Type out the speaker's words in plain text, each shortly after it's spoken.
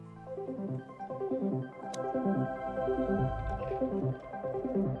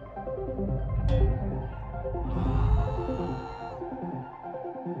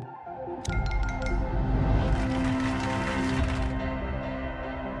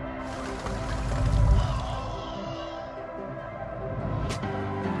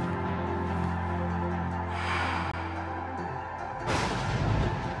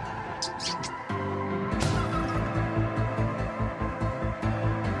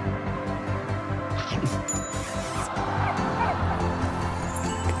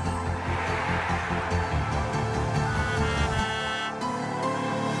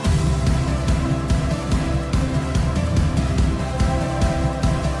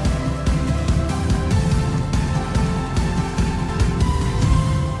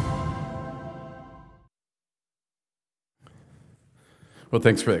Well,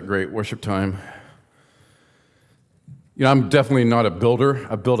 thanks for that great worship time. I'm definitely not a builder.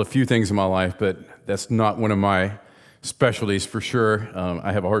 I've built a few things in my life, but that's not one of my specialties for sure.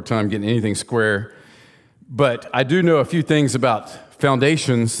 I have a hard time getting anything square. But I do know a few things about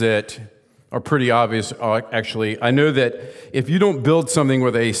foundations that are pretty obvious, actually. I know that if you don't build something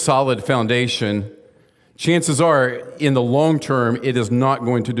with a solid foundation, chances are, in the long term, it is not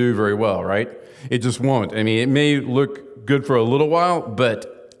going to do very well, right? It just won't. I mean, it may look good for a little while,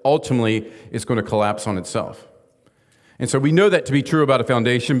 but ultimately, it's going to collapse on itself. And so we know that to be true about a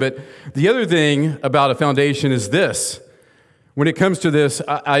foundation, but the other thing about a foundation is this. When it comes to this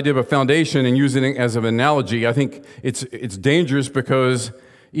idea of a foundation and using it as an analogy, I think it's dangerous because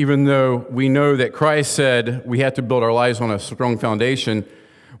even though we know that Christ said we have to build our lives on a strong foundation,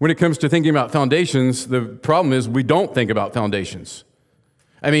 when it comes to thinking about foundations, the problem is we don't think about foundations.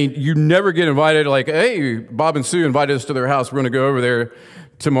 I mean, you never get invited like, hey, Bob and Sue invited us to their house. We're going to go over there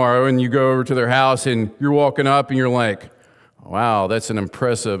tomorrow. And you go over to their house and you're walking up and you're like, wow, that's an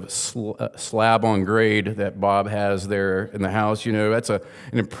impressive slab on grade that Bob has there in the house. That's an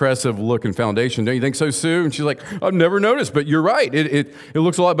impressive looking foundation. Don't you think so, Sue? And she's like, I've never noticed, but you're right. It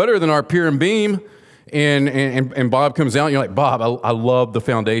looks a lot better than our pier and beam. And Bob comes out and you're like, Bob, I love the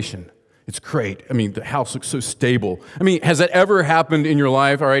foundation. It's great. I mean, the house looks so stable. I mean, has that ever happened in your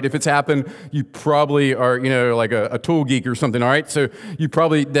life? All right, if it's happened, you probably are, like a tool geek or something, all right? So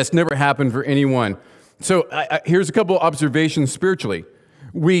that's never happened for anyone. So here's a couple observations spiritually.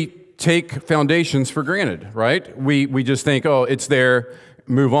 We take foundations for granted, right? We just think, oh, it's there,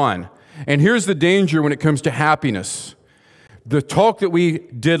 move on. And here's the danger when it comes to happiness. The talk that we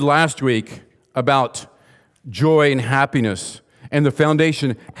did last week about joy and happiness and the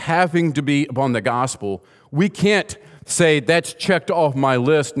foundation having to be upon the gospel, we can't say, that's checked off my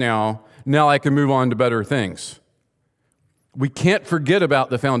list now I can move on to better things. We can't forget about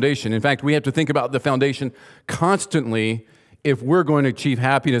the foundation. In fact, we have to think about the foundation constantly if we're going to achieve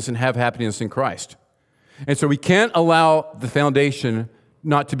happiness and have happiness in Christ. And so we can't allow the foundation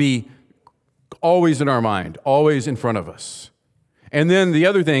not to be always in our mind, always in front of us. And then the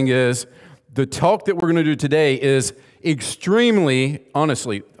other thing is, the talk that we're going to do today is extremely,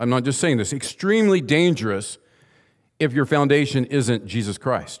 honestly, I'm not just saying this, extremely dangerous if your foundation isn't Jesus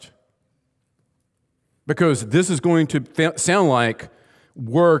Christ. Because this is going to sound like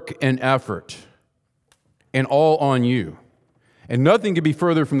work and effort and all on you. And nothing could be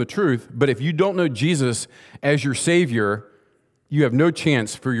further from the truth, but if you don't know Jesus as your Savior, you have no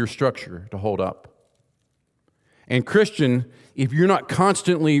chance for your structure to hold up. And Christian, if you're not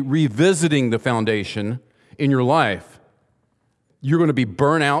constantly revisiting the foundation in your life, you're going to be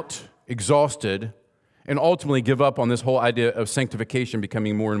burnt out, exhausted, and ultimately give up on this whole idea of sanctification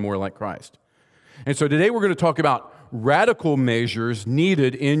becoming more and more like Christ. And so today we're going to talk about radical measures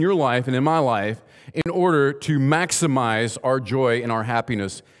needed in your life and in my life in order to maximize our joy and our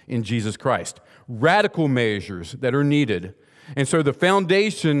happiness in Jesus Christ. Radical measures that are needed. And so the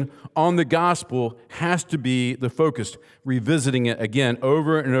foundation on the gospel has to be the focus, revisiting it again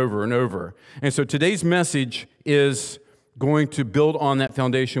over and over and over. And so today's message is going to build on that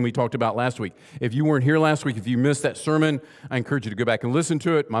foundation we talked about last week. If you weren't here last week, if you missed that sermon, I encourage you to go back and listen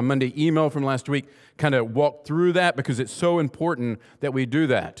to it. My Monday email from last week kind of walked through that because it's so important that we do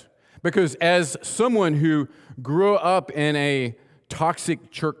that. Because as someone who grew up in a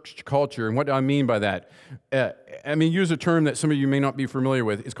toxic church culture, and what do I mean by that? Use a term that some of you may not be familiar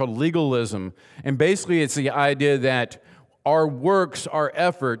with. It's called legalism. And basically it's the idea that our works, our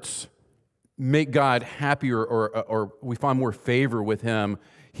efforts, make God happier or we find more favor with Him.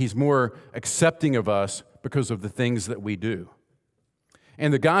 He's more accepting of us because of the things that we do.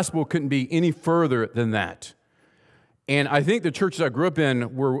 And the gospel couldn't be any further than that. And I think the churches I grew up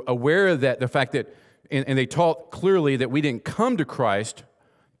in were aware of that, the fact that, and they taught clearly that we didn't come to Christ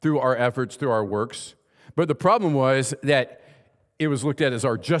through our efforts, through our works. But the problem was that it was looked at as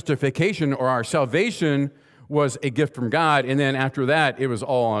our justification or our salvation was a gift from God. And then after that, it was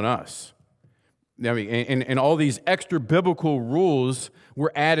all on us. And all these extra biblical rules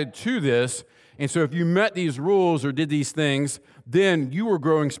were added to this. And so if you met these rules or did these things, then you were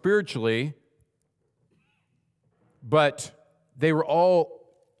growing spiritually, but they were all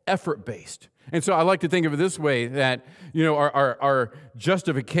effort-based. And so I like to think of it this way, that our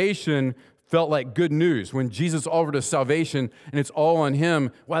justification felt like good news. When Jesus offered us salvation and it's all on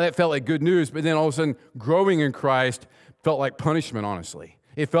Him, wow, that felt like good news. But then all of a sudden, growing in Christ felt like punishment, honestly.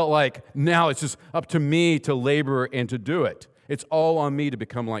 It felt like now it's just up to me to labor and to do it. It's all on me to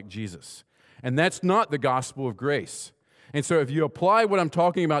become like Jesus. And that's not the gospel of grace. And so if you apply what I'm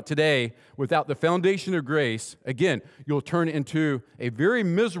talking about today without the foundation of grace, again, you'll turn into a very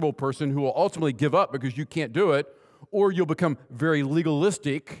miserable person who will ultimately give up because you can't do it, or you'll become very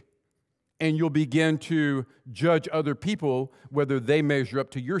legalistic and you'll begin to judge other people whether they measure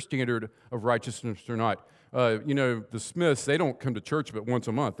up to your standard of righteousness or not. The Smiths, they don't come to church but once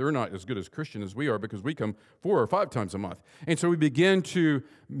a month. They're not as good as Christian as we are because we come 4 or 5 times a month. And so we begin to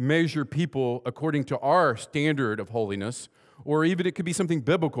measure people according to our standard of holiness, or even it could be something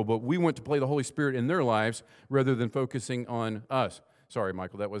biblical, but we want to play the Holy Spirit in their lives rather than focusing on us. Sorry,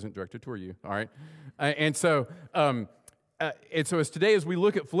 Michael, that wasn't directed toward you, all right? And so as today, as we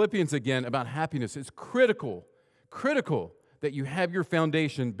look at Philippians again about happiness, it's critical that you have your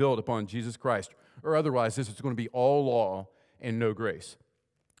foundation built upon Jesus Christ, or otherwise this is going to be all law and no grace.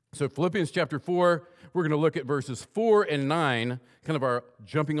 So Philippians chapter 4, we're going to look at verses 4 and 9, kind of our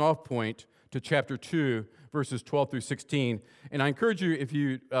jumping off point to chapter 2, verses 12 through 16. And I encourage you, if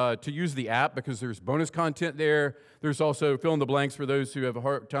you to use the app, because there's bonus content there. There's also fill in the blanks for those who have a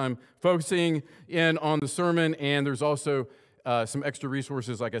hard time focusing in on the sermon, and there's also some extra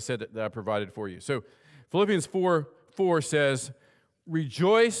resources, like I said, that I provided for you. So Philippians 4 says,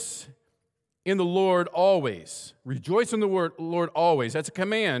 "Rejoice in the Lord always." Rejoice in the Lord always. That's a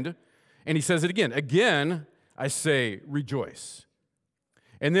command. And he says it again. Again, I say rejoice.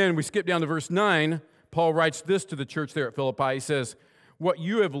 And then we skip down to verse 9. Paul writes this to the church there at Philippi. He says, "What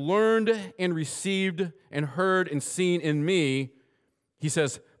you have learned and received and heard and seen in me," he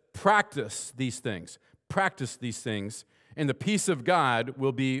says, practice these things, and the peace of God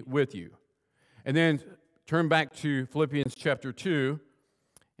will be with you." And then turn back to Philippians chapter 2,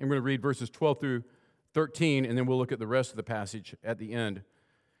 and we're going to read verses 12 through 13, and then we'll look at the rest of the passage at the end.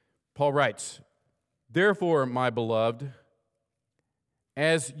 Paul writes, "Therefore, my beloved,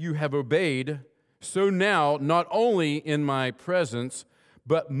 as you have obeyed, so now, not only in my presence,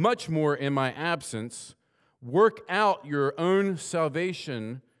 but much more in my absence, work out your own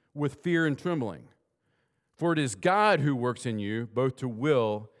salvation with fear and trembling. For it is God who works in you, both to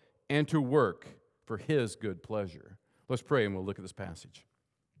will and to work for his good pleasure." Let's pray, and we'll look at this passage.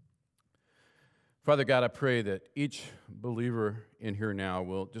 Father God, I pray that each believer in here now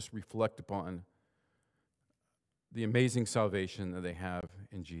will just reflect upon the amazing salvation that they have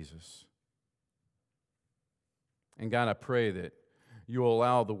in Jesus. And God, I pray that you will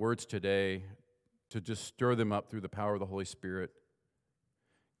allow the words today to just stir them up through the power of the Holy Spirit.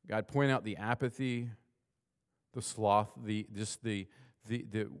 God, point out the apathy, the sloth, the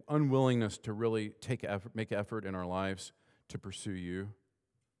unwillingness to really make effort in our lives to pursue you.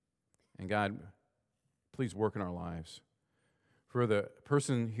 And God, please work in our lives. For the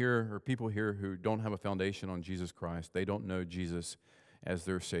person here or people here who don't have a foundation on Jesus Christ, they don't know Jesus as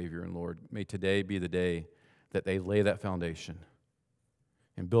their Savior and Lord, may today be the day that they lay that foundation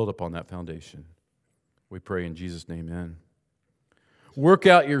and build upon that foundation. We pray in Jesus' name, amen. Work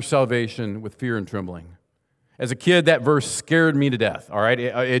out your salvation with fear and trembling. As a kid, that verse scared me to death, all right?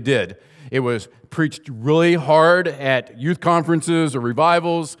 It did. It was preached really hard at youth conferences or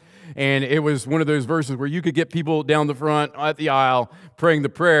revivals, and it was one of those verses where you could get people down the front at the aisle praying the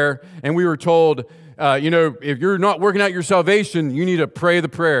prayer, and we were told, if you're not working out your salvation, you need to pray the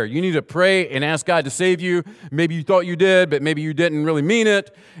prayer. You need to pray and ask God to save you. Maybe you thought you did, but maybe you didn't really mean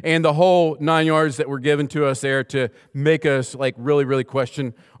it. And the whole 9 yards that were given to us there to make us really, really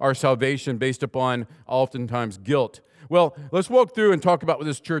question our salvation based upon oftentimes guilt. Well, let's walk through and talk about what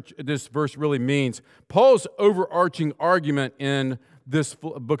this verse really means. Paul's overarching argument in this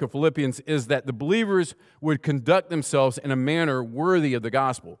book of Philippians is that the believers would conduct themselves in a manner worthy of the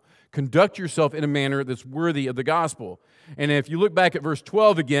gospel. Conduct yourself in a manner that's worthy of the gospel. And if you look back at verse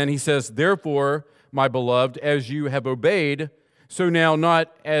 12 again, he says, "Therefore, my beloved, as you have obeyed, so now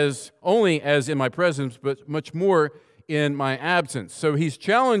not as only as in my presence, but much more in my absence." So he's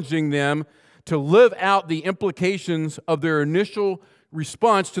challenging them to live out the implications of their initial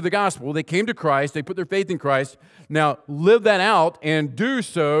response to the gospel. They came to Christ, they put their faith in Christ. Now live that out and do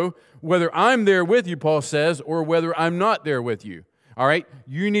so whether I'm there with you, Paul says, or whether I'm not there with you. All right?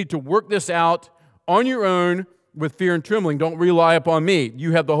 You need to work this out on your own with fear and trembling. Don't rely upon me.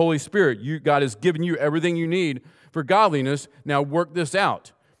 You have the Holy Spirit. God has given you everything you need for godliness. Now work this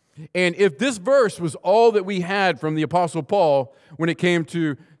out. And if this verse was all that we had from the Apostle Paul when it came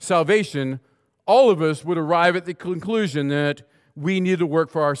to salvation, all of us would arrive at the conclusion that we need to work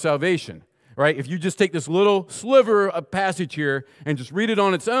for our salvation. Right? If you just take this little sliver of passage here and just read it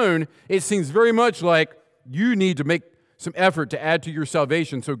on its own, it seems very much like you need to make some effort to add to your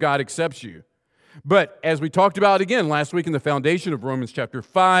salvation so God accepts you. But as we talked about again last week in the foundation of Romans chapter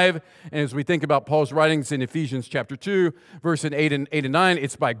 5, and as we think about Paul's writings in Ephesians chapter 2, verses 8 and 9,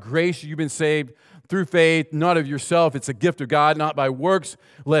 it's by grace you've been saved through faith, not of yourself. It's a gift of God, not by works,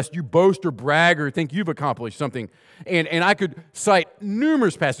 lest you boast or brag or think you've accomplished something. And I could cite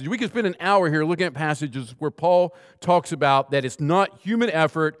numerous passages. We could spend an hour here looking at passages where Paul talks about that it's not human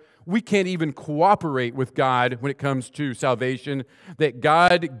effort. We can't even cooperate with God when it comes to salvation, that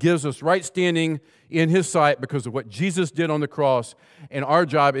God gives us right standing in His sight because of what Jesus did on the cross, and our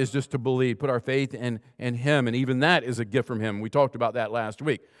job is just to believe, put our faith in Him, and even that is a gift from Him. We talked about that last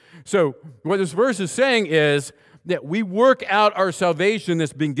week. So what this verse is saying is that we work out our salvation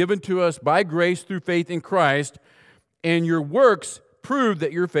that's been given to us by grace through faith in Christ, and your works prove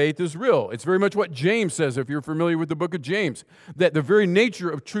that your faith is real. It's very much what James says, if you're familiar with the book of James, that the very nature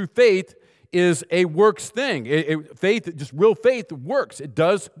of true faith is a works thing. Faith, just real faith works. It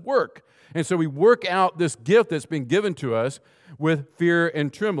does work. And so we work out this gift that's been given to us with fear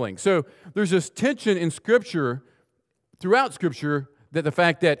and trembling. So there's this tension in Scripture, throughout Scripture, that the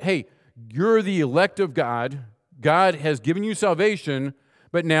fact that, hey, you're the elect of God, God has given you salvation,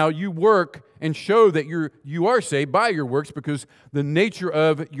 but now you work and show that you are saved by your works because the nature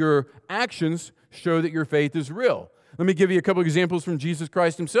of your actions show that your faith is real. Let me give you a couple of examples from Jesus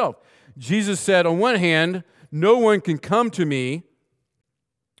Christ Himself. Jesus said, on one hand, no one can come to me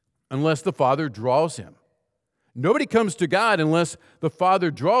unless the Father draws him. Nobody comes to God unless the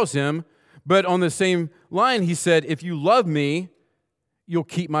Father draws him. But on the same line, He said, if you love me, you'll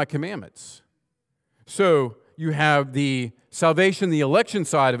keep my commandments. So you have the salvation, the election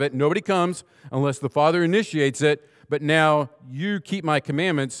side of it. Nobody comes unless the Father initiates it, but now you keep my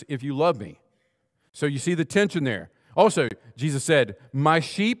commandments if you love me. So you see the tension there. Also, Jesus said, my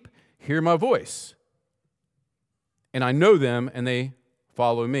sheep hear my voice, and I know them, and they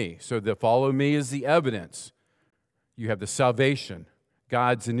follow me. So the follow me is the evidence. You have the salvation,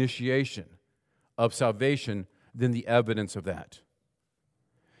 God's initiation of salvation, then the evidence of that.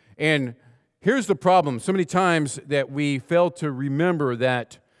 And here's the problem. So many times that we fail to remember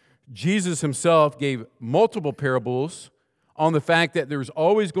that Jesus Himself gave multiple parables on the fact that there's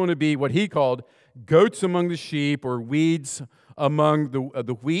always going to be what He called goats among the sheep or weeds among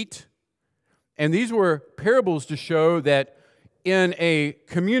the wheat. And these were parables to show that in a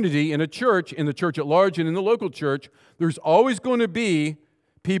community, in a church, in the church at large and in the local church, there's always going to be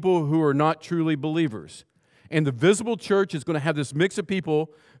people who are not truly believers. And the visible church is going to have this mix of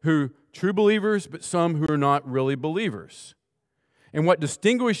people who true believers, but some who are not really believers. And what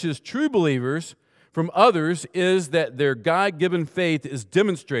distinguishes true believers from others is that their God-given faith is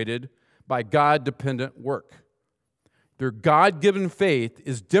demonstrated by God-dependent work. Their God-given faith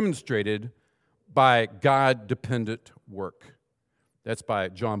is demonstrated by God-dependent work. That's by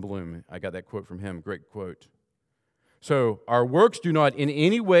John Bloom. I got that quote from him. Great quote. So our works do not in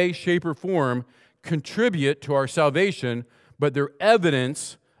any way, shape, or form contribute to our salvation, but they're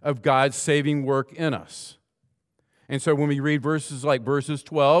evidence of God's saving work in us. And so when we read verses like verses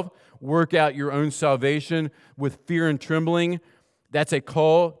 12, work out your own salvation with fear and trembling, that's a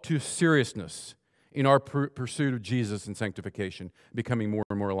call to seriousness in our pursuit of Jesus and sanctification, becoming more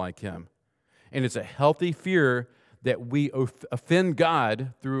and more like Him. And it's a healthy fear that we offend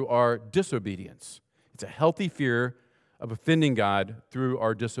God through our disobedience. It's a healthy fear of offending God through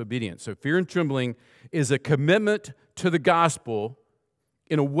our disobedience. So fear and trembling is a commitment to the gospel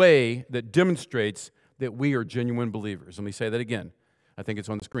in a way that demonstrates that we are genuine believers. Let me say that again. I think it's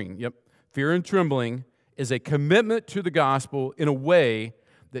on the screen. Yep. Fear and trembling is a commitment to the gospel in a way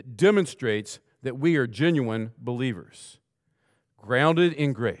that demonstrates that we are genuine believers. Grounded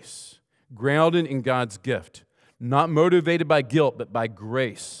in grace. Grounded in God's gift. Not motivated by guilt, but by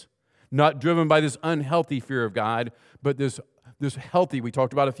grace. Not driven by this unhealthy fear of God, but this healthy, we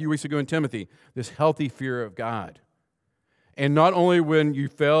talked about a few weeks ago in Timothy, this healthy fear of God. And not only when you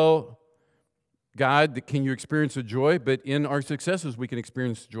fail God can you experience a joy, but in our successes we can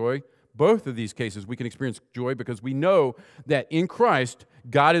experience joy. Both of these cases we can experience joy because we know that in Christ,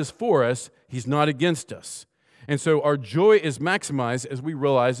 God is for us, He's not against us. And so our joy is maximized as we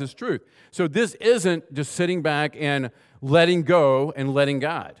realize this truth. So this isn't just sitting back and letting go and letting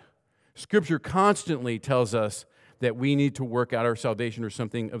God. Scripture constantly tells us that we need to work out our salvation or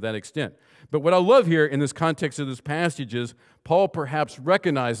something of that extent. But what I love here in this context of this passage is Paul perhaps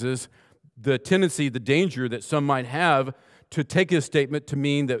recognizes the tendency, the danger that some might have to take his statement to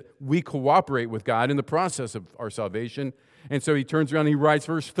mean that we cooperate with God in the process of our salvation. And so he turns around and he writes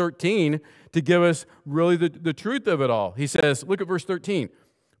verse 13 to give us really the truth of it all. He says, look at verse 13.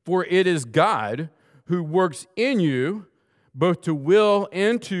 For it is God who works in you both to will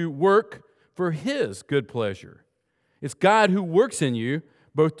and to work for His good pleasure. It's God who works in you,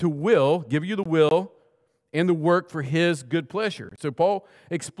 both to will, give you the will, and the work for His good pleasure. So Paul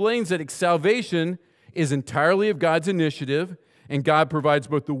explains that salvation is entirely of God's initiative, and God provides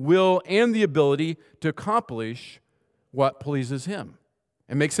both the will and the ability to accomplish what pleases Him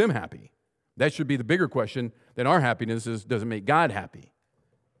and makes Him happy. That should be the bigger question than our happiness is, does it make God happy?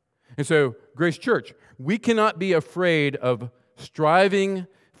 And so, Grace Church, we cannot be afraid of striving,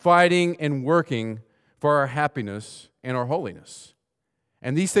 fighting, and working for our happiness and our holiness.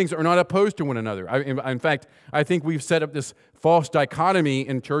 And these things are not opposed to one another. In fact, I think we've set up this false dichotomy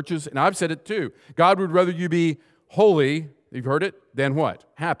in churches, and I've said it too. God would rather you be holy, you've heard it, than what?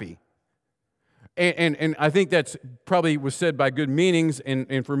 Happy. And I think that's probably was said by good meanings,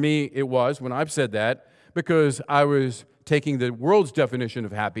 and for me it was when I've said that, because I was taking the world's definition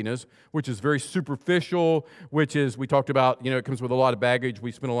of happiness, which is very superficial, which is, we talked about, it comes with a lot of baggage.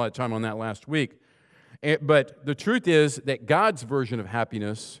 We spent a lot of time on that last week. But the truth is that God's version of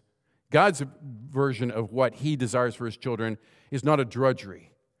happiness, God's version of what He desires for His children is not a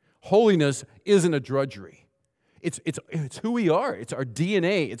drudgery. Holiness isn't a drudgery. It's who we are. It's our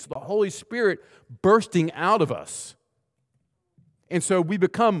DNA. It's the Holy Spirit bursting out of us. And so we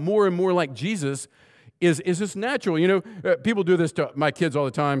become more and more like Jesus. Is just natural. People do this to my kids all the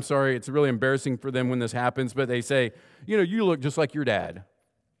time. Sorry, it's really embarrassing for them when this happens, but they say, you look just like your dad.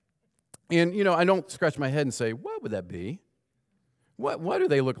 And, I don't scratch my head and say, what would that be? Why do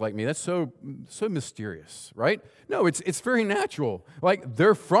they look like me? That's so mysterious, right? No, it's very natural. Like,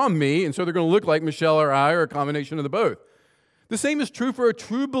 they're from me, and so they're going to look like Michelle or I, or a combination of the both. The same is true for a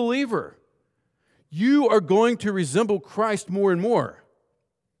true believer. You are going to resemble Christ more and more.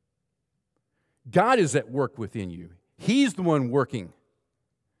 God is at work within you. He's the one working.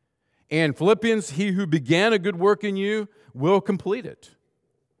 And Philippians, He who began a good work in you will complete it.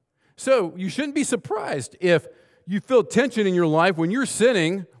 So you shouldn't be surprised if you feel tension in your life when you're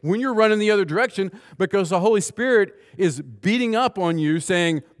sinning, when you're running the other direction, because the Holy Spirit is beating up on you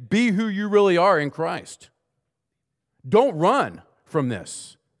saying, be who you really are in Christ. Don't run from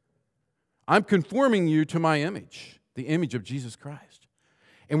this. I'm conforming you to my image, the image of Jesus Christ.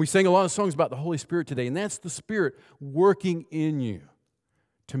 And we sang a lot of songs about the Holy Spirit today, and that's the Spirit working in you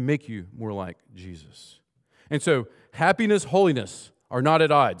to make you more like Jesus. And so happiness, holiness are not at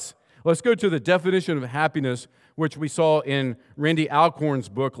odds. Let's go to the definition of happiness, which we saw in Randy Alcorn's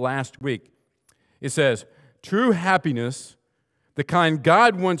book last week. It says, true happiness, the kind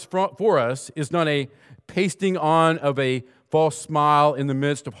God wants for us, is not a pasting on of a false smile in the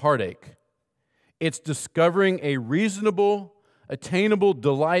midst of heartache. It's discovering a reasonable, attainable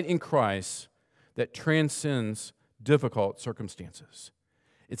delight in Christ that transcends difficult circumstances.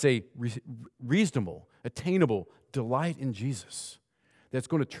 It's a reasonable, attainable delight in Jesus that's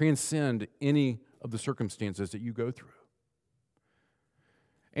going to transcend any of the circumstances that you go through.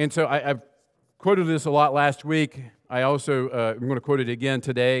 And so I've quoted this a lot last week. I also am going to quote it again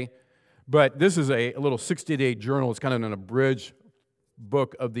today. But this is a little 60-day journal. It's kind of an abridged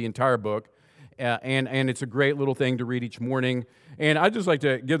book of the entire book. And it's a great little thing to read each morning. And I'd just like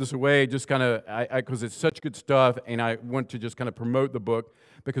to give this away just kind of, because it's such good stuff, and I want to just kind of promote the book,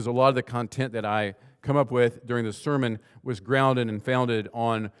 because a lot of the content that I come up with during the sermon was grounded and founded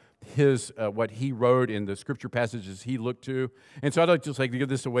on his what he wrote in the scripture passages he looked to. And so I'd just like to give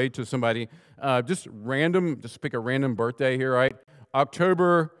this away to somebody. Just pick a random birthday here, right?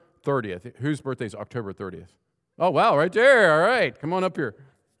 October 30th. Whose birthday is October 30th? Oh, wow, right there. All right, come on up here.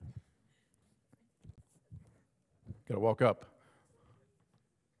 Got to walk up.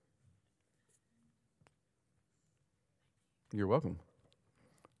 You're welcome.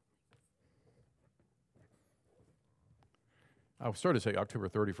 I started to say October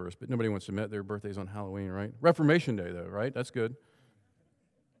 31st, but nobody wants to admit their birthday's on Halloween, right? Reformation Day, though, right? That's good.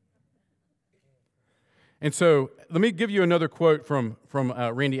 And so let me give you another quote from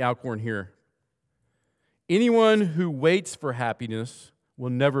Randy Alcorn here. Anyone who waits for happiness will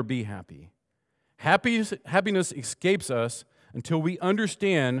never be happy. Happiness escapes us until we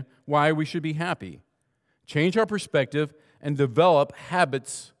understand why we should be happy, change our perspective, and develop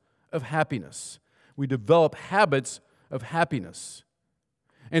habits of happiness. We develop habits of happiness.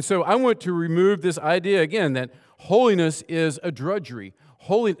 And so I want to remove this idea again that holiness is a drudgery.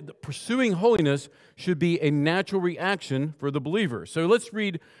 Pursuing holiness should be a natural reaction for the believer. So let's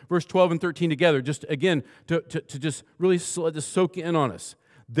read verse 12 and 13 together, just again to just really let this soak in on us.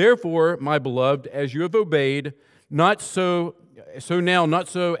 Therefore, my beloved, as you have obeyed, not so now, not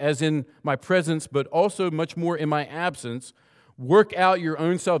so as in my presence, but also much more in my absence, work out your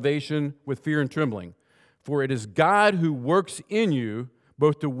own salvation with fear and trembling. For it is God who works in you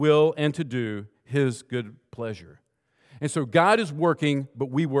both to will and to do His good pleasure. And so God is working,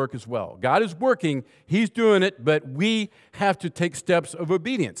 but we work as well. God is working, He's doing it, but we have to take steps of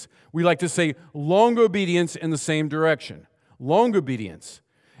obedience. We like to say long obedience in the same direction. Long obedience.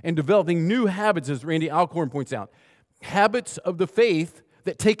 And developing new habits, as Randy Alcorn points out. Habits of the faith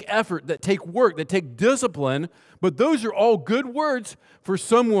that take effort, that take work, that take discipline, but those are all good words for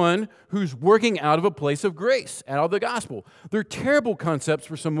someone who's working out of a place of grace, out of the gospel. They're terrible concepts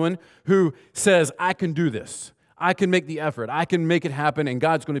for someone who says, I can do this. I can make the effort. I can make it happen, and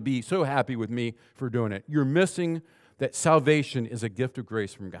God's going to be so happy with me for doing it. You're missing that salvation is a gift of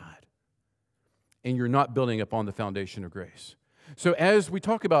grace from God, and you're not building upon the foundation of grace. So as we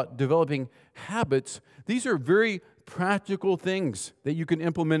talk about developing habits, these are very practical things that you can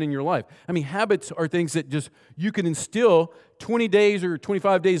implement in your life. I mean, habits are things that just you can instill 20 days or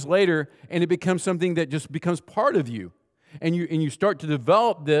 25 days later, and it becomes something that just becomes part of you. And you start to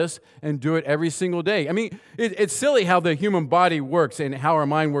develop this and do it every single day. I mean, it's silly how the human body works and how our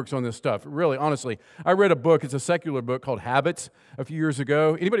mind works on this stuff. Really, honestly. I read a book. It's a secular book called Habits a few years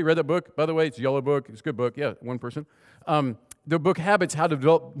ago. Anybody read that book? By the way, it's a yellow book. It's a good book. Yeah, one person. The book Habits, How to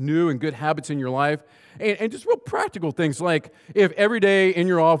Develop New and Good Habits in Your Life. And just real practical things like if every day in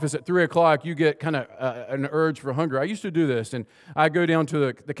your office at 3 o'clock you get kind of an urge for hunger. I used to do this, and I go down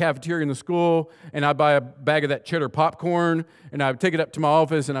to the cafeteria in the school, and I buy a bag of that cheddar popcorn, and I would take it up to my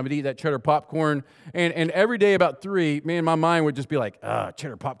office, and I would eat that cheddar popcorn. And every day about 3, man, my mind would just be like,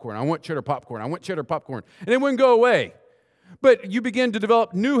 cheddar popcorn. I want cheddar popcorn. I want cheddar popcorn. And it wouldn't go away. But you begin to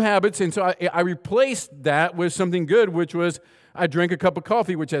develop new habits, and so I replaced that with something good, which was I drank a cup of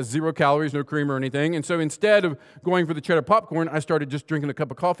coffee, which has 0 calories, no cream or anything. And so instead of going for the cheddar popcorn, I started just drinking a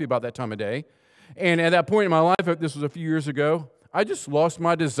cup of coffee about that time of day. And at that point in my life, this was a few years ago, I just lost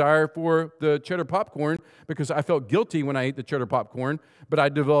my desire for the cheddar popcorn because I felt guilty when I ate the cheddar popcorn, but I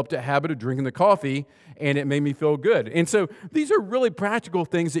developed a habit of drinking the coffee, and it made me feel good. And so these are really practical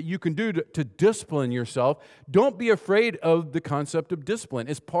things that you can do to discipline yourself. Don't be afraid of the concept of discipline.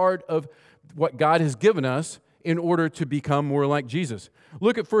 It's part of what God has given us in order to become more like Jesus.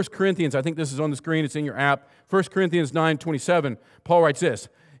 Look at 1 Corinthians. I think this is on the screen. It's in your app. 1 Corinthians 9:27. Paul writes this.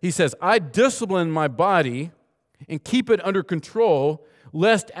 He says, I discipline my body and keep it under control,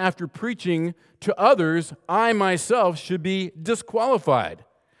 lest after preaching to others, I myself should be disqualified.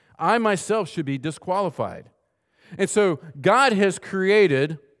 I myself should be disqualified. And so God has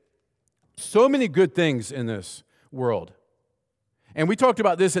created so many good things in this world. And we talked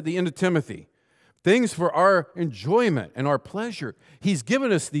about this at the end of Timothy. Things for our enjoyment and our pleasure. He's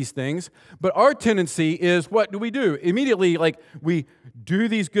given us these things, but our tendency is, what do? Immediately, we do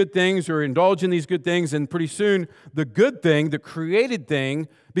these good things or indulge in these good things, and pretty soon the good thing, the created thing,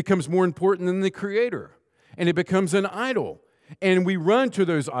 becomes more important than the Creator, and it becomes an idol. And we run to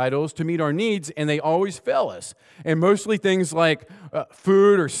those idols to meet our needs, and they always fail us. And mostly things like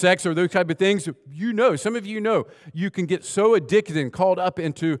food or sex or those type of things, some of you know, you can get so addicted and caught up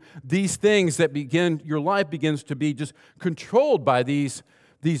into these things that your life begins to be just controlled by these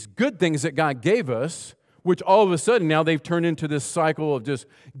good things that God gave us, which all of a sudden now they've turned into this cycle of just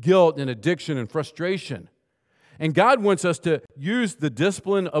guilt and addiction and frustration. And God wants us to use the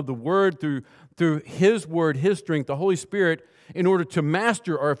discipline of the Word through His Word, His strength, the Holy Spirit, in order to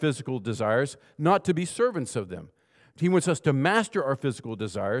master our physical desires, not to be servants of them. He wants us to master our physical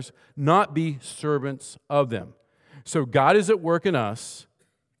desires, not be servants of them. So God is at work in us,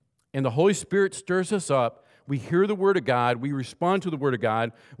 and the Holy Spirit stirs us up. We hear the Word of God, we respond to the Word of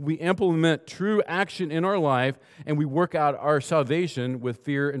God, we implement true action in our life, and we work out our salvation with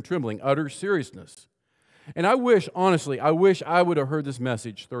fear and trembling, utter seriousness. And I wish I would have heard this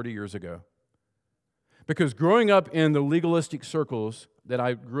message 30 years ago. Because growing up in the legalistic circles that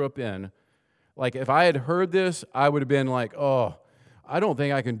I grew up in, if I had heard this, I would have been like, oh, I don't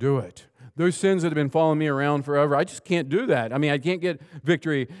think I can do it. Those sins that have been following me around forever, I just can't do that. I mean, I can't get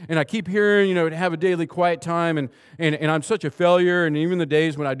victory. And I keep hearing, to have a daily quiet time, and I'm such a failure. And even the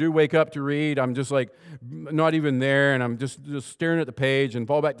days when I do wake up to read, I'm just not even there, and I'm just staring at the page and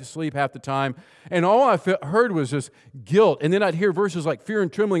fall back to sleep half the time. And all I heard was just guilt. And then I'd hear verses like fear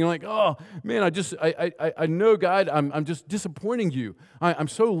and trembling, and I'm like, oh, man, I know, God, I'm just disappointing you. I'm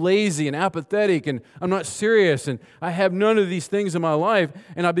so lazy and apathetic, and I'm not serious, and I have none of these things in my life.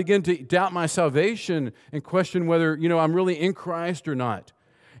 And I begin to doubt my salvation and question whether, I'm really in Christ or not.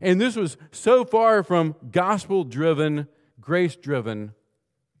 And this was so far from gospel-driven, grace-driven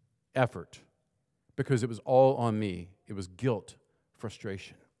effort, because it was all on me. It was guilt,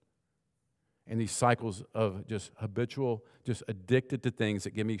 frustration, and these cycles of just habitual, just addicted to things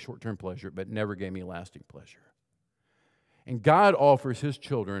that give me short-term pleasure but never gave me lasting pleasure. And God offers His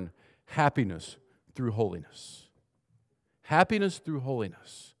children happiness through holiness. Happiness through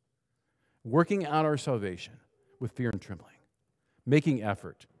holiness. Working out our salvation with fear and trembling. Making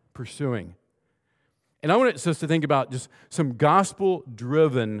effort. Pursuing. And I want us to think about just some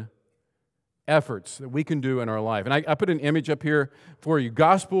gospel-driven efforts that we can do in our life. And I put an image up here for you.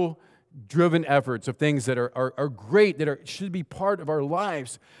 Gospel-driven efforts of things that are great, that should be part of our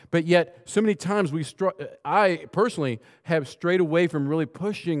lives. But yet, so many times I personally have strayed away from really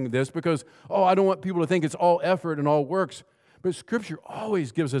pushing this because, I don't want people to think it's all effort and all works. But Scripture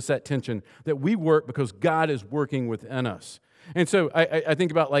always gives us that tension that we work because God is working within us. And so I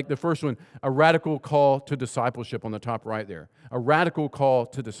think about like the first one, a radical call to discipleship on the top right there. A radical call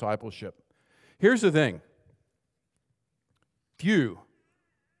to discipleship. Here's the thing. Few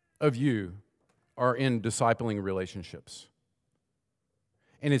of you are in discipling relationships.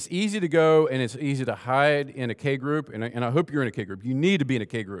 And it's easy to go and it's easy to hide in a K group, and I hope you're in a K group. You need to be in a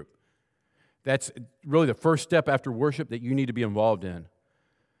K group. That's really the first step after worship that you need to be involved in.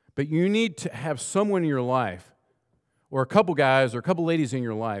 But you need to have someone in your life, or a couple guys or a couple ladies in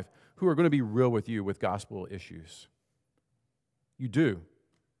your life, who are going to be real with you with gospel issues. You do.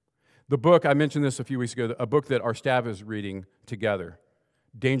 The book, I mentioned this a few weeks ago, a book that our staff is reading together,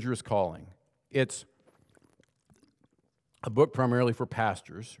 Dangerous Calling. It's a book primarily for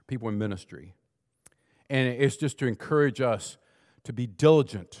pastors, people in ministry. And it's just to encourage us to be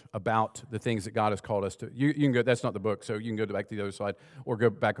diligent about the things that God has called us to. You can go, that's not the book, so you can go back to the other side or go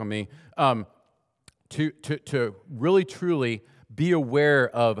back on me. To really, truly be aware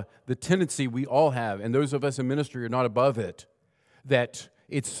of the tendency we all have, and those of us in ministry are not above it, that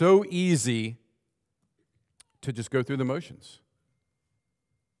it's so easy to just go through the motions.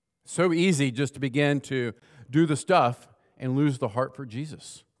 So easy just to begin to do the stuff and lose the heart for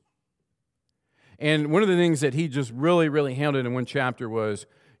Jesus. And one of the things that he just really, really handled in one chapter was,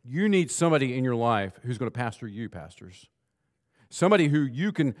 you need somebody in your life who's going to pastor you, pastors. Somebody who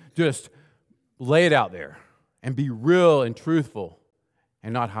you can just lay it out there and be real and truthful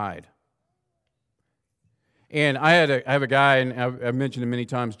and not hide. And I have a guy, and I've mentioned him many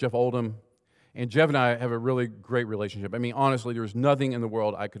times, Jeff Oldham. And Jeff and I have a really great relationship. I mean, honestly, there's nothing in the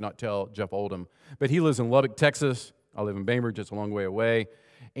world I could not tell Jeff Oldham. But he lives in Lubbock, Texas. I live in Bainbridge, just a long way away.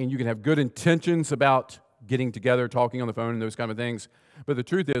 And you can have good intentions about getting together, talking on the phone, and those kind of things. But the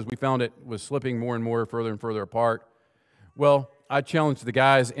truth is, we found it was slipping more and more, further and further apart. Well, I challenged the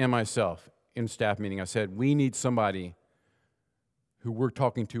guys and myself in staff meeting. I said, we need somebody who we're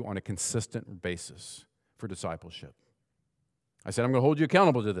talking to on a consistent basis for discipleship. I said, I'm going to hold you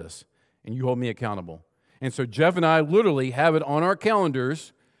accountable to this, and you hold me accountable. And so Jeff and I literally have it on our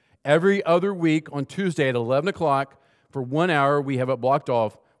calendars every other week on Tuesday at 11 o'clock. For 1 hour, we have it blocked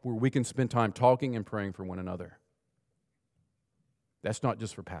off where we can spend time talking and praying for one another. That's not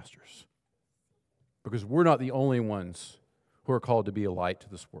just for pastors, because we're not the only ones who are called to be a light to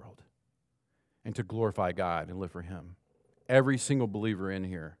this world and to glorify God and live for Him. Every single believer in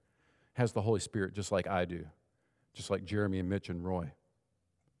here has the Holy Spirit just like I do, just like Jeremy and Mitch and Roy.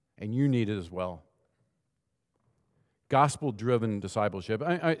 And you need it as well. Gospel-driven discipleship.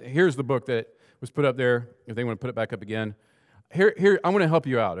 Here's the book that was put up there, if they want to put it back up again. Here, I want to help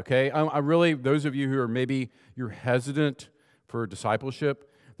you out, okay? I really, those of you who are maybe you're hesitant for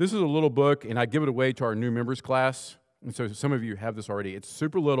discipleship, this is a little book, and I give it away to our new members class. And so some of you have this already. It's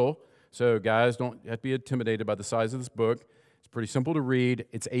super little, so guys, don't have to be intimidated by the size of this book. It's pretty simple to read.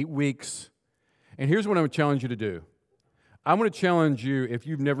 It's 8 weeks. And here's what I would challenge you to do. I want to challenge you, if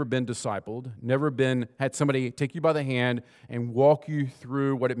you've never been discipled, had somebody take you by the hand and walk you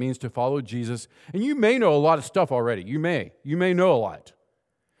through what it means to follow Jesus, and you may know a lot of stuff already. You may know a lot,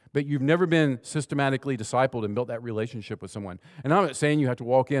 but you've never been systematically discipled and built that relationship with someone. And I'm not saying you have to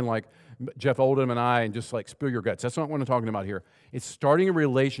walk in like Jeff Oldham and I and just like spill your guts. That's not what I'm talking about here. It's starting a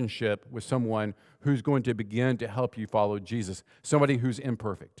relationship with someone who's going to begin to help you follow Jesus, somebody who's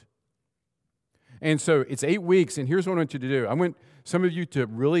imperfect. And so it's 8 weeks, and here's what I want you to do. I want some of you to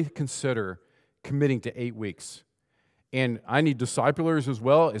really consider committing to 8 weeks. And I need disciplers as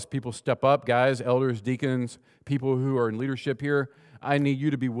well as people step up, guys, elders, deacons, people who are in leadership here. I need you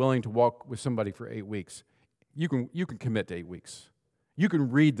to be willing to walk with somebody for 8 weeks. You can commit to 8 weeks. You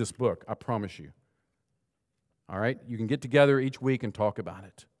can read this book, I promise you. All right? You can get together each week and talk about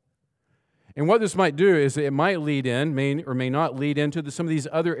it. And what this might do is it might lead in, may or may not lead into some of these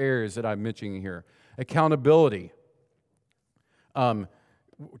other areas that I'm mentioning here. Accountability.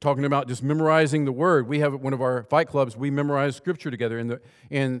 Talking about just memorizing the Word. We have one of our fight clubs, we memorize Scripture together.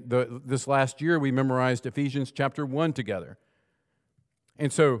 This last year, we memorized Ephesians chapter 1 together.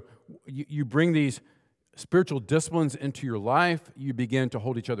 And so you bring these spiritual disciplines into your life. You begin to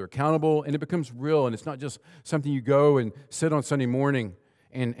hold each other accountable, and it becomes real, and it's not just something you go and sit on Sunday morning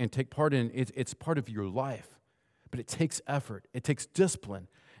and take part in. It's part of your life, but it takes effort, it takes discipline,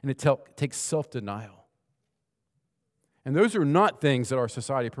 and it takes self-denial. And those are not things that our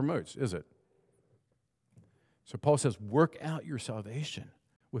society promotes, is it? So Paul says, work out your salvation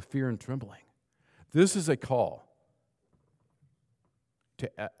with fear and trembling. This is a call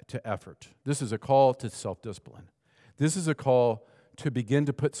to effort. This is a call to self-discipline. This is a call to begin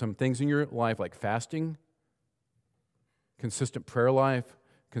to put some things in your life like fasting, consistent prayer life,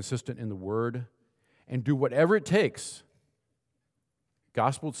 consistent in the Word, and do whatever it takes,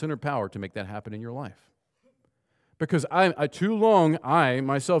 gospel-centered power, to make that happen in your life. Because too long, I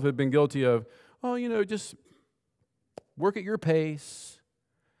myself have been guilty of, just work at your pace.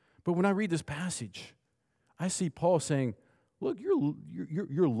 But when I read this passage, I see Paul saying, look,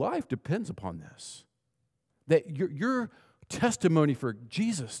 your life depends upon this. That your testimony for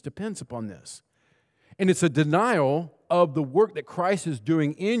Jesus depends upon this. And it's a denial of the work that Christ is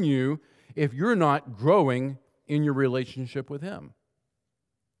doing in you if you're not growing in your relationship with Him.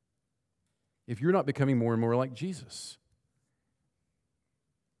 If you're not becoming more and more like Jesus.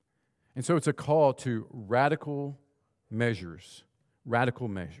 And so it's a call to radical measures. Radical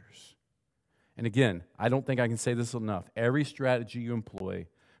measures. And again, I don't think I can say this enough. Every strategy you employ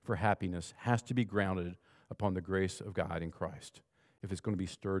for happiness has to be grounded upon the grace of God in Christ. If it's going to be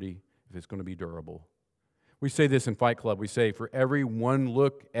sturdy, if it's going to be durable. We say this in Fight Club. We say, for every one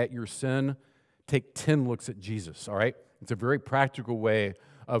look at your sin, take 10 looks at Jesus, all right? It's a very practical way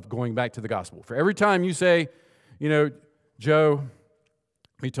of going back to the gospel. For every time you say, Joe,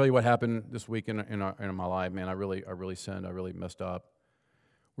 let me tell you what happened this week in my life. Man, I really sinned. I really messed up.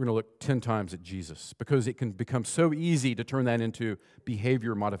 We're going to look 10 times at Jesus because it can become so easy to turn that into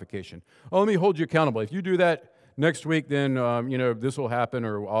behavior modification. Oh, let me hold you accountable. If you do that next week, then, this will happen,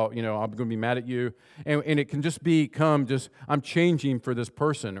 or, I'm going to be mad at you. And it can just become I'm changing for this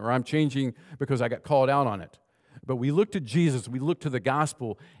person, or I'm changing because I got called out on it. But we look to Jesus, we look to the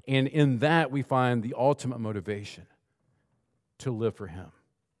gospel, and in that we find the ultimate motivation to live for Him.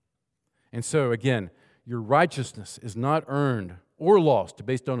 And so, again, your righteousness is not earned or lost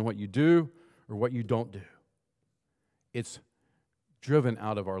based on what you do or what you don't do. It's driven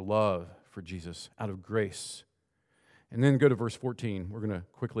out of our love for Jesus, out of grace. And then go to verse 14. We're going to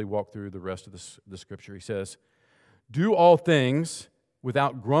quickly walk through the rest of the scripture. He says, do all things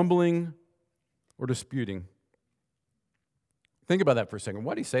without grumbling or disputing. Think about that for a second.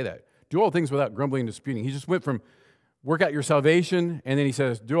 Why did he say that? Do all things without grumbling and disputing. He just went from work out your salvation, and then he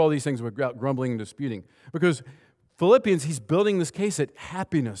says, do all these things without grumbling and disputing. Because Philippians, he's building this case that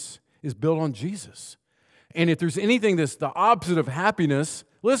happiness is built on Jesus. And if there's anything that's the opposite of happiness,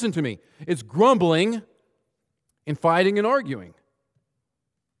 listen to me, it's grumbling and fighting and arguing.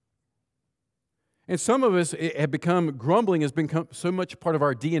 And some of us grumbling has become so much part of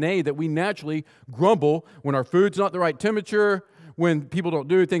our DNA that we naturally grumble when our food's not the right temperature, when people don't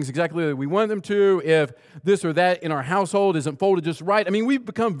do things exactly the way we want them to, if this or that in our household isn't folded just right. I mean, we've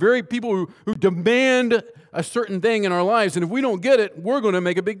become very people who demand a certain thing in our lives, and if we don't get it, we're going to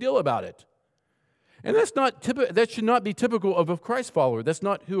make a big deal about it. And that should not be typical of a Christ follower. That's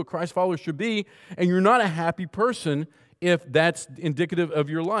not who a Christ follower should be, and you're not a happy person if that's indicative of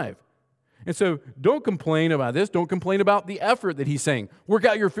your life. And so don't complain about this. Don't complain about the effort that he's saying. Work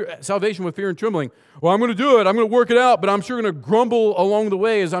out your salvation with fear and trembling. Well, I'm going to do it. I'm going to work it out, but I'm sure going to grumble along the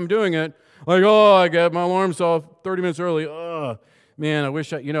way as I'm doing it. Like, I got my alarm set off 30 minutes early. Man, I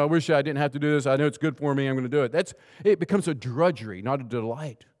wish I didn't have to do this. I know it's good for me. I'm going to do it. It becomes a drudgery, not a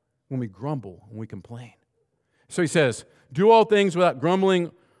delight when we grumble, when we complain. So he says, do all things without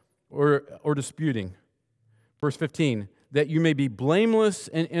grumbling or disputing. Verse 15, that you may be blameless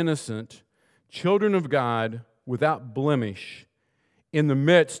and innocent, children of God without blemish, in the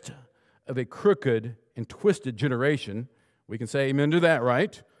midst of a crooked and twisted generation. We can say amen to that,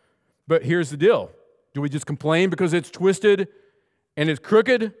 right? But here's the deal. Do we just complain because it's twisted and it's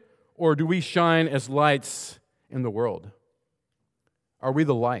crooked, or do we shine as lights in the world? Are we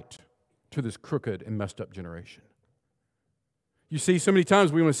the light to this crooked and messed up generation? You see, so many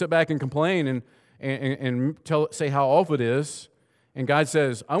times we want to sit back and complain and say how awful it is. And God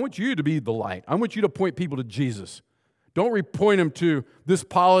says, I want you to be the light. I want you to point people to Jesus. Don't point them to this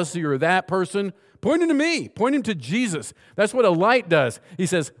policy or that person. Point them to me. Point them to Jesus. That's what a light does. He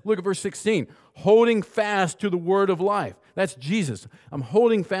says, look at verse 16, holding fast to the word of life. That's Jesus. I'm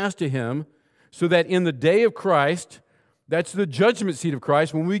holding fast to Him so that in the day of Christ, that's the judgment seat of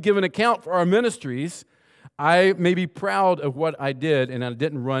Christ, when we give an account for our ministries, I may be proud of what I did and I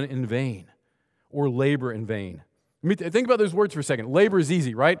didn't run in vain. or labor in vain. Think about those words for a second. Labor is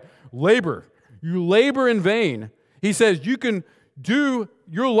easy, right? Labor. You labor in vain. He says you can do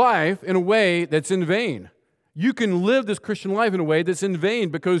your life in a way that's in vain. You can live this Christian life in a way that's in vain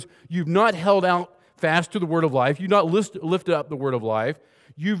because you've not held out fast to the word of life. You've not lifted up the word of life.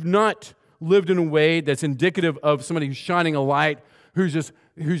 You've not lived in a way that's indicative of somebody who's shining a light, who's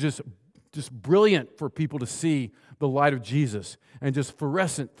just brilliant for people to see the light of Jesus and just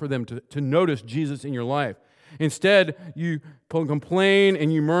fluorescent for them to notice Jesus in your life. Instead, you complain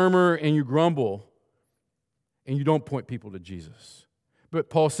and you murmur and you grumble and you don't point people to Jesus. But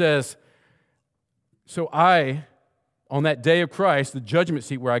Paul says, so I, on that day of Christ, the judgment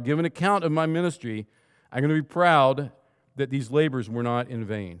seat where I give an account of my ministry, I'm going to be proud that these labors were not in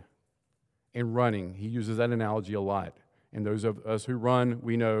vain. And running, he uses that analogy a lot. And those of us who run,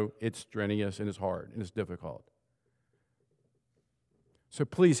 we know it's strenuous and it's hard and it's difficult. So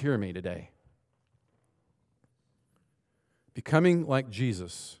please hear me today. Becoming like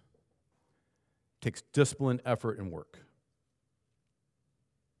Jesus takes discipline, effort, and work.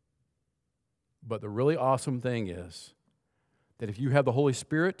 But the really awesome thing is that if you have the Holy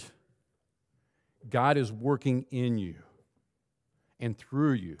Spirit, God is working in you and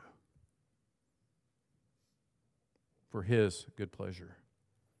through you for His good pleasure.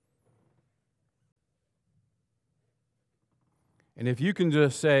 And if you can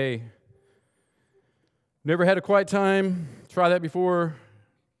just say, never had a quiet time, try that before,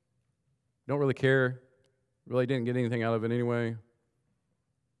 don't really care, really didn't get anything out of it anyway,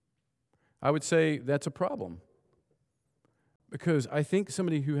 I would say that's a problem. Because I think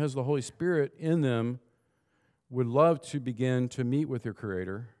somebody who has the Holy Spirit in them would love to begin to meet with their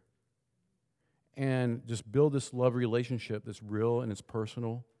Creator and just build this love relationship that's real and it's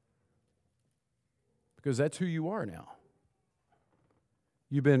personal. Because that's who you are now.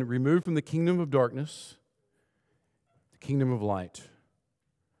 You've been removed from the kingdom of darkness, the kingdom of light.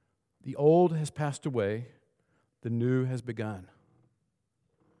 The old has passed away, the new has begun.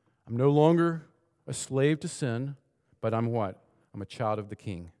 I'm no longer a slave to sin, but I'm what? I'm a child of the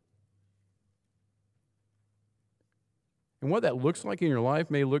King. And what that looks like in your life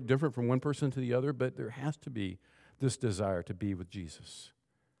may look different from one person to the other, but there has to be this desire to be with Jesus,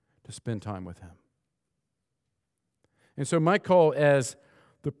 to spend time with Him. And so my call as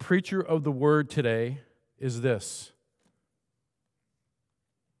the preacher of the Word today is this.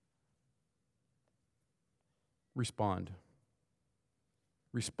 Respond.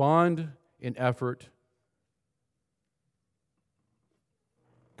 Respond in effort,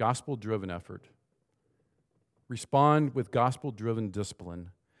 gospel-driven effort. Respond with gospel-driven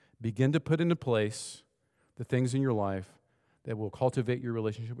discipline. Begin to put into place the things in your life that will cultivate your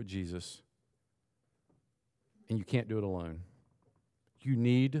relationship with Jesus. And you can't do it alone. You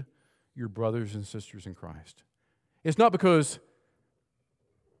need your brothers and sisters in Christ. It's not because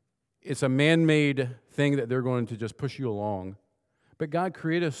it's a man-made thing that they're going to just push you along. But God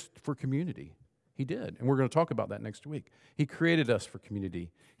created us for community. He did. And we're going to talk about that next week. He created us for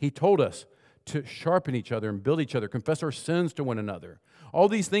community. He told us to sharpen each other and build each other, confess our sins to one another. All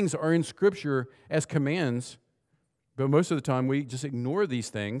these things are in Scripture as commands, but most of the time we just ignore these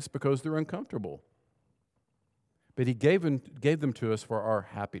things because they're uncomfortable. But He gave them to us for our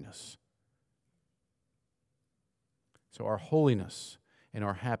happiness. So our holiness and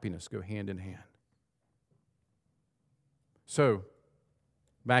our happiness go hand in hand. So,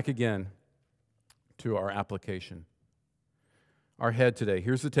 back again to our application. Our head today,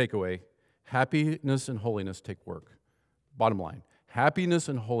 here's the takeaway. Happiness and holiness take work. Bottom line, happiness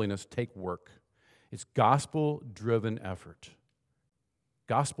and holiness take work. It's gospel-driven effort.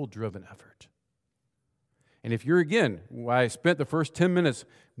 Gospel-driven effort. And if you're, again, I spent the first 10 minutes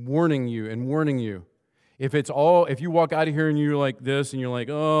warning you, if you walk out of here and you're like this and you're like,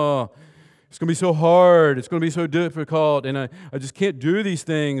 oh, it's going to be so hard. It's going to be so difficult, and I just can't do these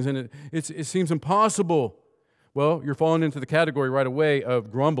things, and it seems impossible. Well, you're falling into the category right away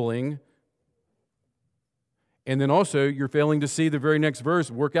of grumbling, and then also you're failing to see the very next verse,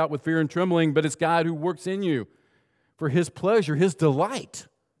 work out with fear and trembling, but it's God who works in you for His pleasure, His delight.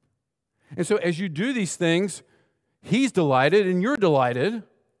 And so as you do these things, He's delighted and you're delighted,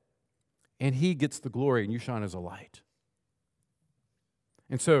 and He gets the glory and you shine as a light.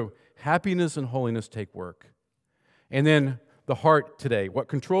 And so happiness and holiness take work. And then the heart today. What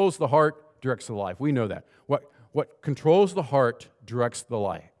controls the heart directs the life. We know that. What controls the heart directs the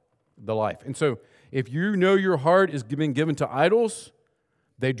life. And so if you know your heart is being given to idols,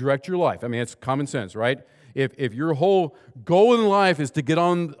 they direct your life. I mean, it's common sense, right? If your whole goal in life is to get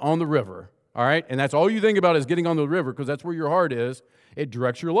on the river, all right? And that's all you think about is getting on the river because that's where your heart is. It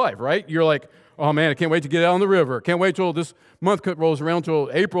directs your life, right? You're like, oh man, I can't wait to get out on the river. Can't wait till this month rolls around till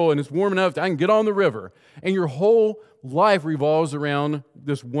April and it's warm enough that I can get on the river. And your whole life revolves around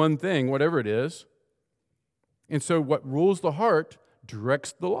this one thing, whatever it is. And so what rules the heart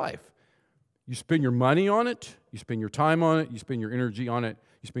directs the life. You spend your money on it, you spend your time on it, you spend your energy on it,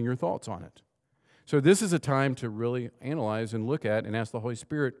 you spend your thoughts on it. So this is a time to really analyze and look at and ask the Holy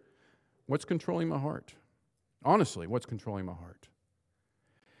Spirit, what's controlling my heart? Honestly, what's controlling my heart?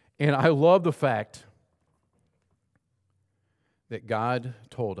 And I love the fact that God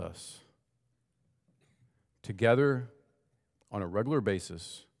told us together on a regular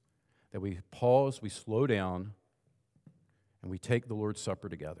basis that we pause, we slow down, and we take the Lord's Supper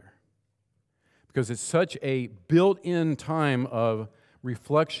together. Because it's such a built-in time of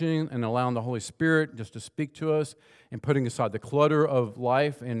reflection and allowing the Holy Spirit just to speak to us and putting aside the clutter of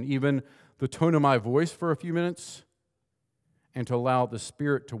life and even the tone of my voice for a few minutes and to allow the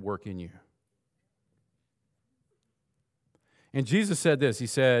Spirit to work in you. And Jesus said this. He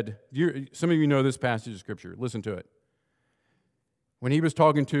said, some of you know this passage of Scripture. Listen to it. When he was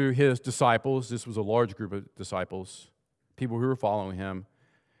talking to his disciples, this was a large group of disciples, people who were following him,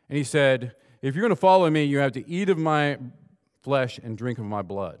 and he said, if you're going to follow me, you have to eat of my flesh and drink of my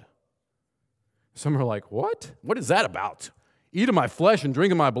blood. Some are like, what? What is that about? Eat of my flesh and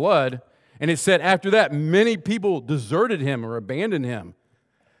drink of my blood? And it said after that, many people deserted him or abandoned him.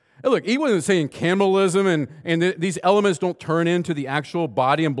 And look, he wasn't saying cannibalism and these elements don't turn into the actual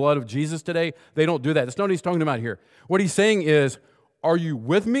body and blood of Jesus today. They don't do that. That's not what he's talking about here. What he's saying is, are you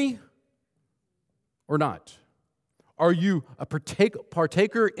with me or not? Are you a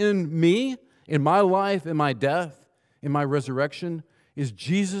partaker in me, in my life, in my death, in my resurrection? Is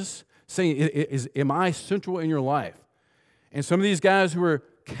Jesus saying, am I central in your life? And some of these guys who are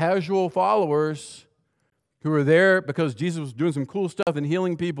casual followers who were there because Jesus was doing some cool stuff and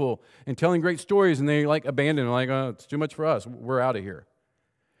healing people and telling great stories, and they abandoned, like, oh, it's too much for us. We're out of here.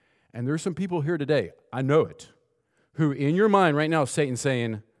 And there's some people here today, I know it, who in your mind right now, Satan's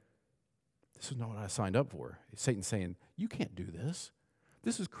saying, this is not what I signed up for. Satan's saying, you can't do this.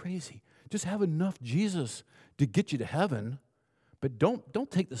 This is crazy. Just have enough Jesus to get you to heaven, but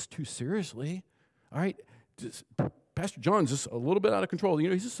don't take this too seriously. All right? Pastor John's just a little bit out of control.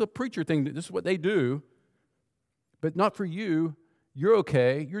 He's just a preacher thing. This is what they do. But not for you. You're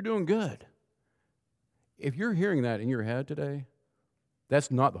okay. You're doing good. If you're hearing that in your head today, that's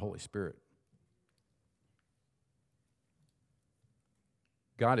not the Holy Spirit.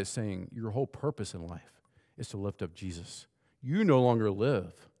 God is saying your whole purpose in life is to lift up Jesus. You no longer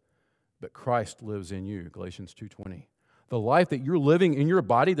live, but Christ lives in you, Galatians 2:20. The life that you're living in your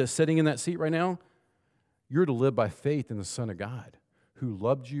body that's sitting in that seat right now, you're to live by faith in the Son of God who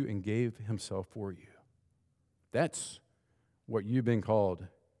loved you and gave himself for you. That's what you've been called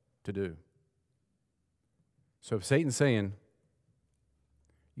to do. So if Satan's saying,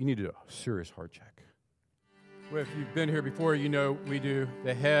 you need to do a serious heart check. Well, if you've been here before, you know we do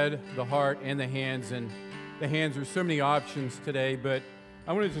the head, the heart, and the hands. And the hands, there's so many options today, but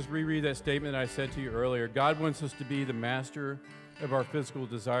I want to just reread that statement I said to you earlier. God wants us to be the master of our physical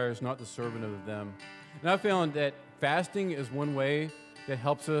desires, not the servant of them. And I found that fasting is one way that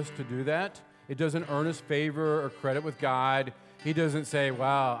helps us to do that. It doesn't earn us favor or credit with God. He doesn't say,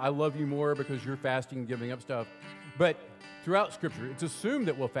 wow, I love you more because you're fasting and giving up stuff. But throughout Scripture, it's assumed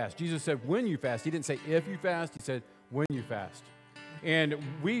that we'll fast. Jesus said, when you fast. He didn't say if you fast. He said, when you fast. And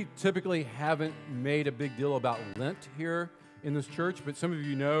we typically haven't made a big deal about Lent here in this church, but some of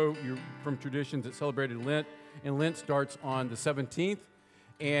you know you're from traditions that celebrated Lent, and Lent starts on the 17th.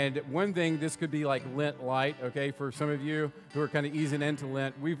 And one thing, this could be like Lent light, okay, for some of you who are kind of easing into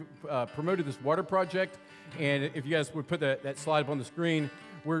Lent. We've promoted this water project, and if you guys would put that slide up on the screen,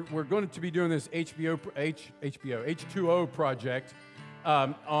 we're going to be doing this H2O project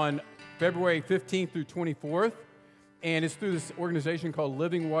on February 15th through 24th, and it's through this organization called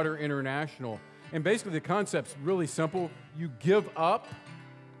Living Water International. And basically the concept's really simple. You give up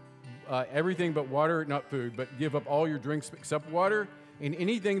everything but water, not food, but give up all your drinks except water, and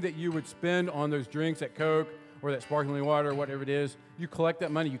anything that you would spend on those drinks, that Coke or that sparkling water or whatever it is, you collect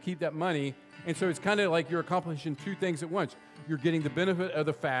that money, you keep that money, and so it's kind of like you're accomplishing two things at once. You're getting the benefit of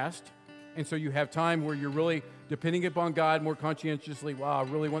the fast, and so you have time where you're really depending upon God more conscientiously. Wow, I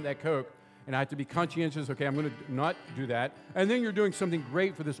really want that Coke, and I have to be conscientious. Okay, I'm going to not do that. And then you're doing something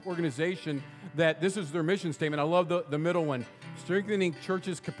great for this organization that this is their mission statement. I love the middle one. Strengthening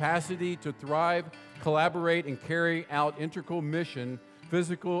churches' capacity to thrive, collaborate, and carry out integral mission,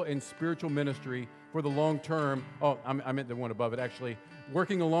 physical and spiritual ministry for the long term. Oh, I meant the one above it, actually.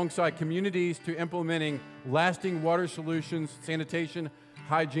 working alongside communities to implementing lasting water solutions, sanitation,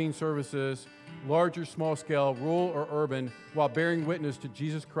 hygiene services, large or small scale, rural or urban, while bearing witness to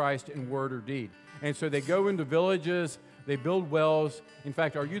Jesus Christ in word or deed. And so they go into villages, they build wells. In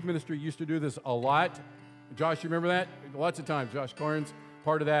fact, our youth ministry used to do this a lot. Josh, you remember that? Lots of times. Josh Carnes,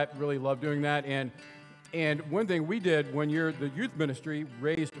 part of that, really loved doing that. And one thing we did one year, the youth ministry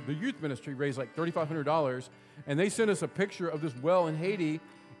raised like $3,500, and they sent us a picture of this well in Haiti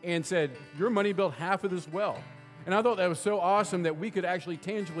and said, your money built half of this well. And I thought that was so awesome that we could actually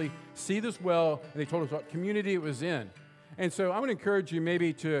tangibly see this well, and they told us what community it was in. And so I'm going to encourage you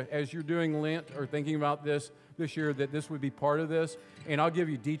maybe to, as you're doing Lent or thinking about this year, that this would be part of this. And I'll give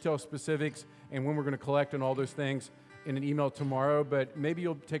you detailed specifics and when we're going to collect and all those things in an email tomorrow, but maybe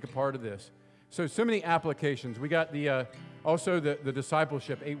you'll take a part of this. So many applications. We got also the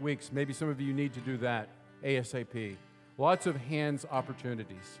discipleship, 8 weeks. Maybe some of you need to do that ASAP. Lots of hands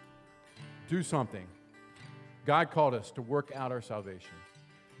opportunities. Do something. God called us to work out our salvation,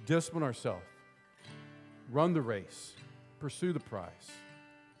 discipline ourselves, run the race, pursue the prize.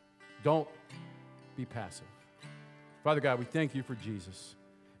 Don't be passive. Father God, we thank you for Jesus.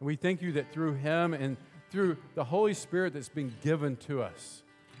 And we thank you that through him and through the Holy Spirit that's been given to us,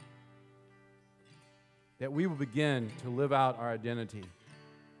 that we will begin to live out our identity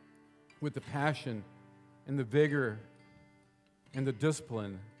with the passion and the vigor and the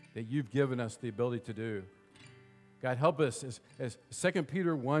discipline that you've given us the ability to do. God, help us, as 2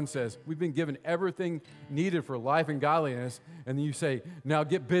 Peter 1 says, we've been given everything needed for life and godliness, and then you say, now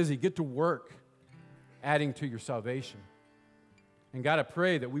get busy, get to work, adding to your salvation. And God, I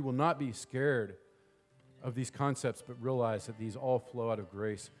pray that we will not be scared of these concepts, but realize that these all flow out of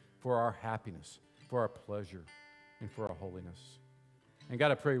grace for our happiness, for our pleasure, and for our holiness. And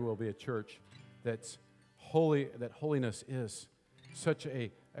God, I pray we'll be a church that's holy, that holiness is such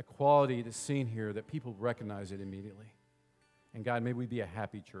a quality that's seen here that people recognize it immediately. And God, may we be a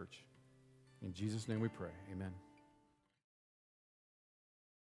happy church. In Jesus' name we pray. Amen.